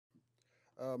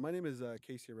My name is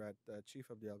Casey Rat, Chief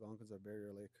of the Algonquins of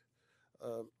Barriere Lake.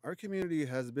 Our community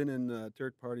has been in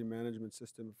third-party management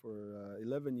system for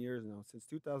 11 years now, since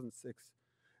 2006.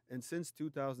 And since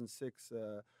 2006,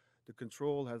 the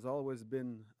control has always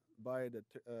been by the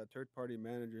third-party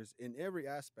managers in every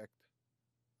aspect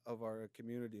of our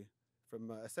community,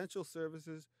 from essential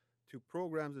services to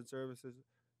programs and services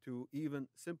to even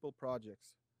simple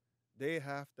projects. They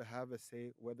have to have a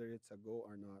say whether it's a go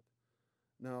or not.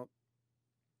 Now,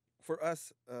 for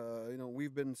us,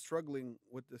 we've been struggling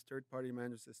with this third-party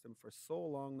management system for so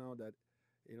long now that,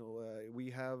 we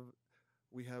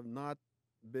have not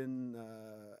been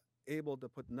able to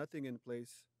put nothing in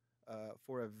place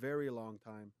for a very long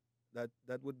time.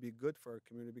 That would be good for our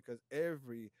community because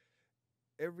every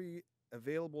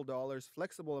available dollars,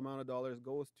 flexible amount of dollars,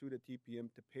 goes to the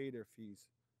TPM to pay their fees.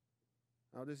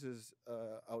 Now this is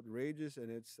outrageous,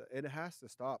 and it has to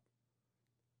stop.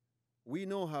 We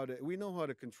know how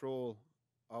to control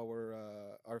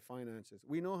our finances.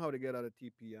 We know how to get out of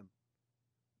TPM,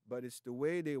 but it's the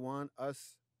way they want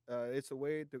us. It's a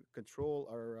way to control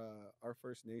our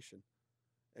First Nation,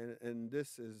 and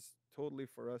this is totally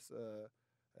for us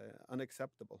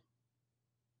unacceptable.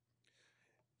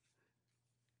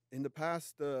 In the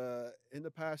past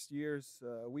years,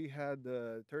 we had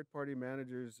third-party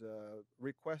managers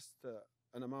request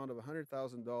an amount of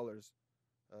 $100,000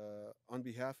 on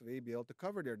behalf of ABL to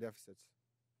cover their deficits.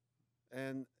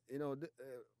 And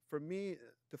for me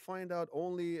to find out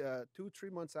only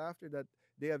 2-3 months after that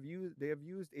they have used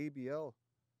ABL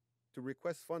to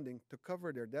request funding to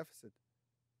cover their deficit.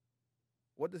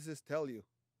 What does this tell you?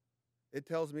 It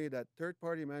tells me that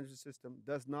third-party management system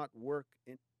does not work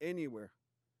in anywhere.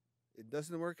 It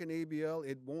doesn't work in ABL.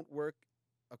 It won't work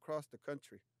across the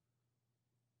country.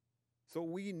 So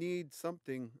we need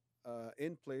something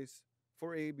in place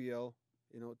for ABL,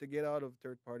 to get out of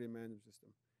third-party management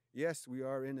system. Yes, we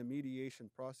are in a mediation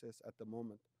process at the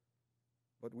moment,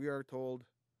 but we are told,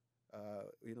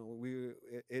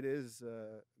 it is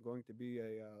going to be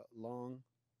a long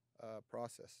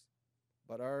process.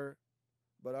 But our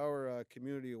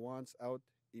community wants out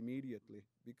immediately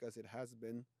because it has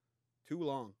been too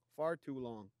long, far too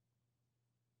long.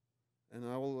 And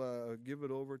I will give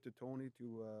it over to Tony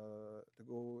to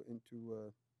go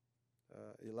into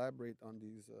elaborate on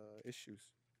these issues.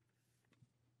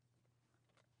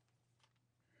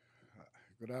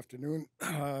 Good afternoon.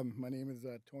 My name is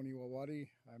Tony Wawadi.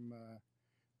 I'm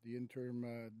the interim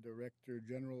director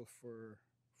general for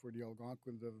the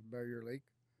Algonquins of Barriere Lake.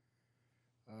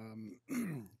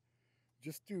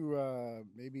 Just to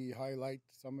maybe highlight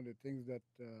some of the things that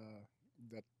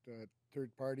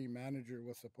third party manager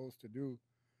was supposed to do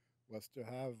was to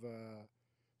have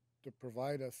to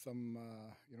provide us some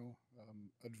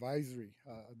advisory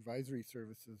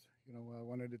services.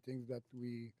 One of the things that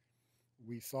we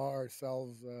saw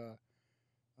ourselves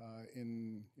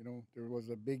in, there was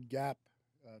a big gap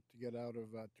to get out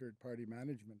of third party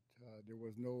management. There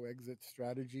was no exit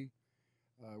strategy.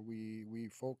 We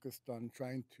focused on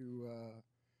trying to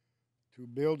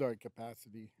build our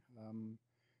capacity.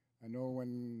 I know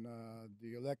when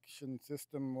the election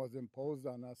system was imposed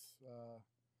on us,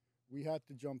 we had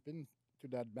to jump into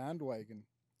that bandwagon,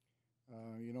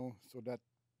 so that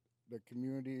the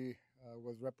community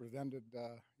was represented,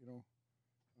 the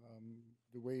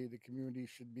way the community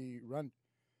should be run.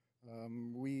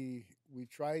 We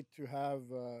tried to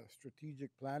have a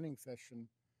strategic planning session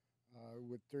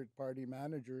with third party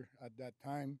manager at that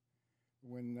time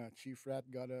when Chief Rat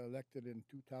got elected in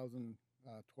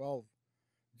 2012,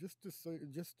 just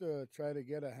to try to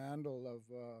get a handle of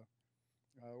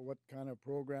what kind of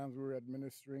programs we're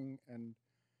administering and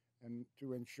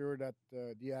to ensure that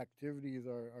the activities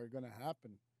are going to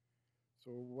happen.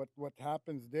 So what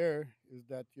happens there is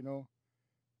that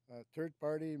third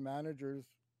party managers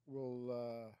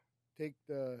will take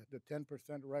the 10%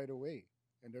 right away,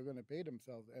 and they're going to pay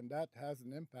themselves, and that has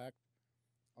an impact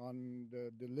on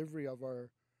the delivery of our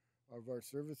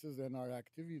services and our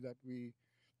activity that we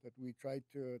try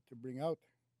to bring out.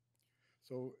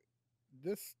 So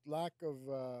this lack of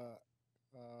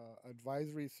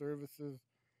advisory services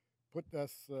put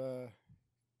us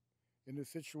in a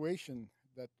situation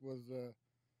that was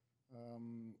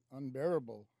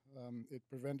unbearable. It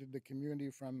prevented the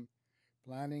community from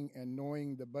planning and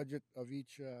knowing the budget of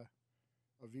each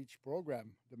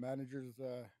program. The managers,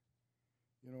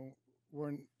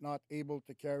 were not able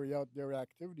to carry out their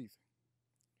activities.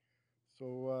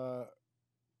 So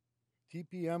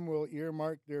TPM will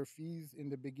earmark their fees in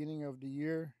the beginning of the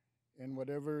year, and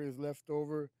whatever is left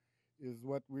over is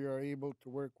what we are able to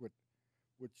work with,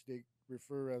 which they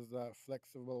refer as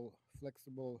flexible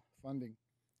funding.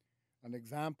 An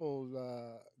example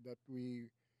that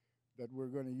we're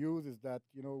going to use is that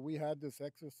we had this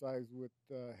exercise with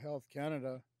Health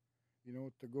Canada,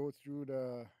 to go through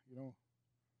the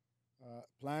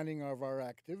planning of our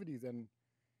activities, and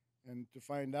to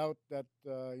find out that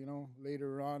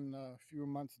later on, a few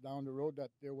months down the road,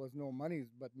 that there was no monies.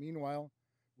 But meanwhile,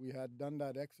 we had done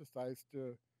that exercise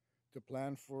to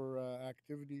plan for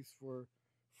activities for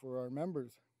our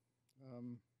members.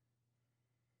 Um,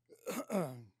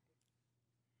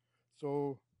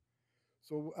 so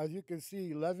so as you can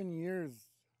see, 11 years.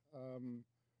 Um,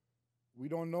 we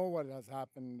don't know what has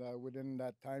happened within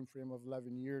that time frame of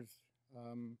 11 years.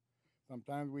 Um,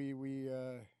 Sometimes we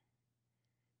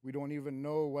don't even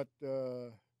know what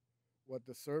the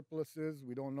surplus is.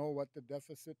 We don't know what the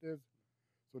deficit is.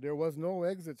 So there was no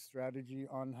exit strategy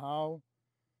on how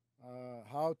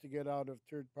to get out of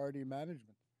third party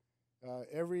management.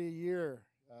 Every year,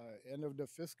 end of the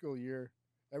fiscal year,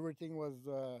 everything was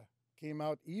came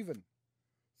out even.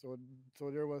 So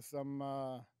there was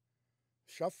some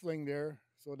shuffling there,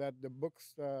 so that the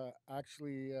books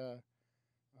actually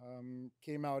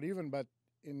came out even. But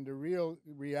in the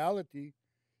reality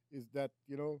is that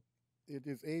it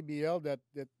is ABL that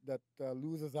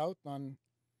loses out on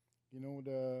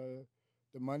the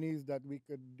monies that we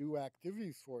could do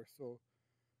activities for.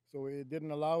 So it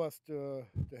didn't allow us to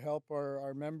help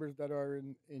our members that are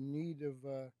in need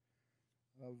of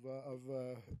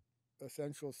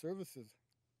essential services.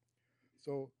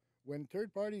 So when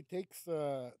third party takes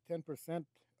 10%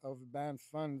 of band's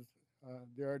funds,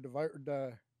 they are divided.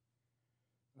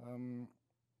 Um,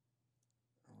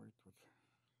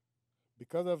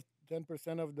 because of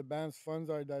 10% of the band's funds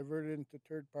are diverted into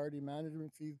third party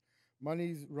management fees,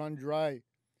 monies run dry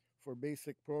for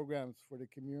basic programs for the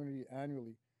community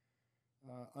annually.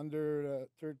 Under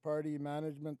third party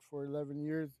management for 11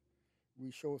 years, we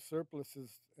show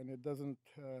surpluses, and it doesn't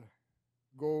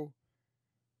go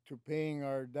to paying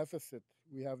our deficit.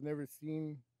 We have never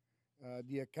seen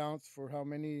the accounts for how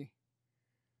many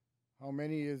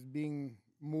is being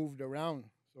moved around.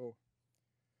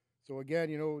 So again,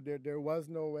 there was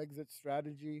no exit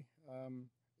strategy.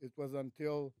 It was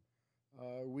until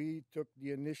we took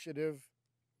the initiative,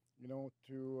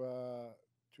 to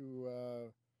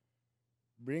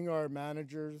bring our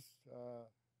managers,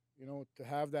 to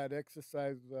have that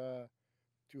exercise,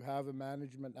 to have a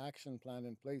management action plan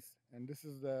in place. And this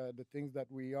is the things that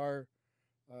we are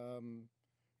um,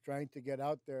 trying to get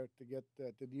out there to get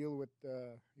to deal with,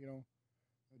 the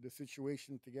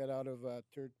situation to get out of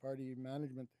third party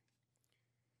management.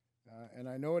 And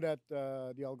I know that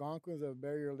the Algonquins of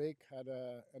Barriere Lake had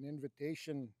an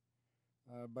invitation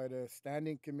by the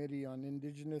Standing Committee on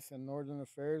Indigenous and Northern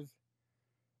Affairs.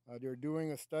 They're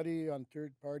doing a study on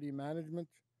third party management,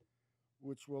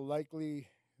 which will likely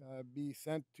be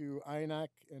sent to INAC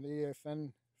and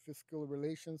AFN fiscal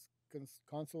relations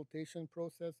consultation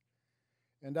process.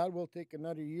 And that will take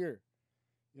another year.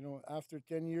 After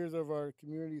 10 years of our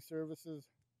community services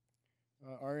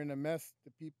are in a mess,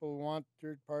 the people want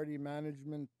third party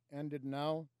management ended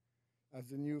now, as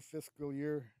the new fiscal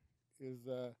year is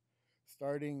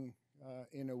starting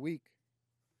in a week.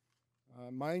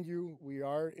 Mind you, we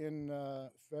are in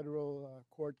federal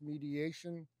court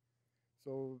mediation,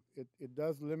 so it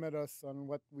does limit us on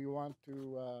what we want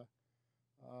to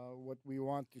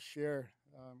share.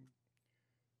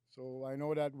 So I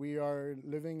know that we are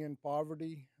living in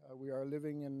poverty. We are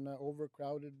living in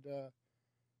overcrowded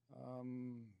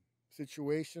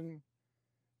situation,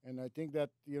 and I think that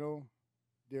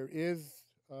there is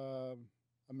a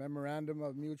memorandum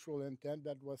of mutual intent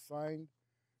that was signed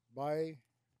by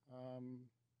um,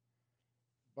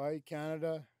 by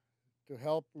Canada to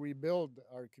help rebuild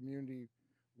our community,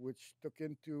 which took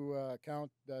into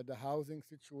account the housing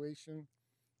situation,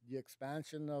 the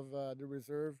expansion of the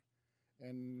reserve,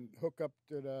 and hook up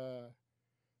to the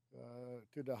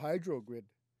hydro grid.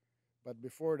 But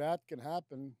before that can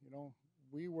happen,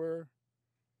 we were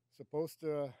supposed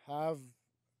to have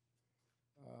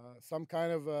some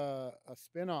kind of a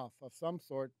spin-off of some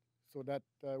sort, so that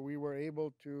we were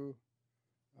able to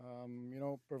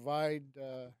provide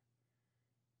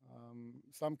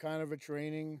some kind of a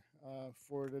training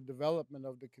for the development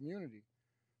of the community.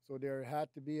 So there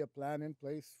had to be a plan in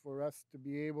place for us to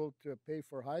be able to pay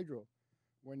for hydro.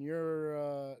 When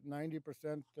you're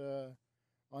 90%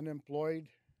 unemployed,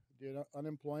 the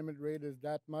unemployment rate is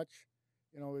that much,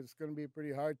 it's going to be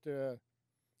pretty hard to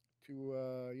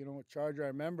charge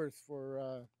our members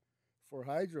for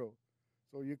hydro.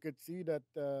 So you could see that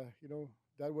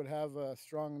that would have a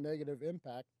strong negative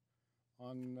impact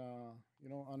on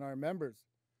on our members.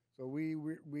 So we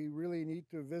really need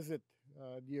to visit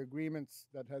the agreements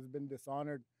that has been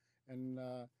dishonored, and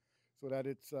so that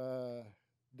it's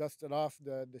dusted off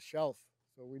the shelf.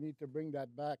 So we need to bring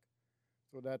that back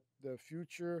so that the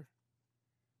future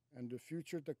and the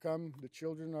future to come, the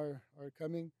children are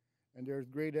coming, and there's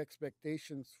great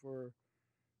expectations for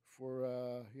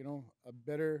a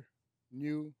better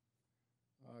new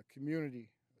community,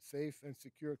 a safe and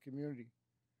secure community.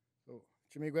 So,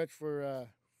 Chimigwech for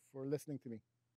listening to me.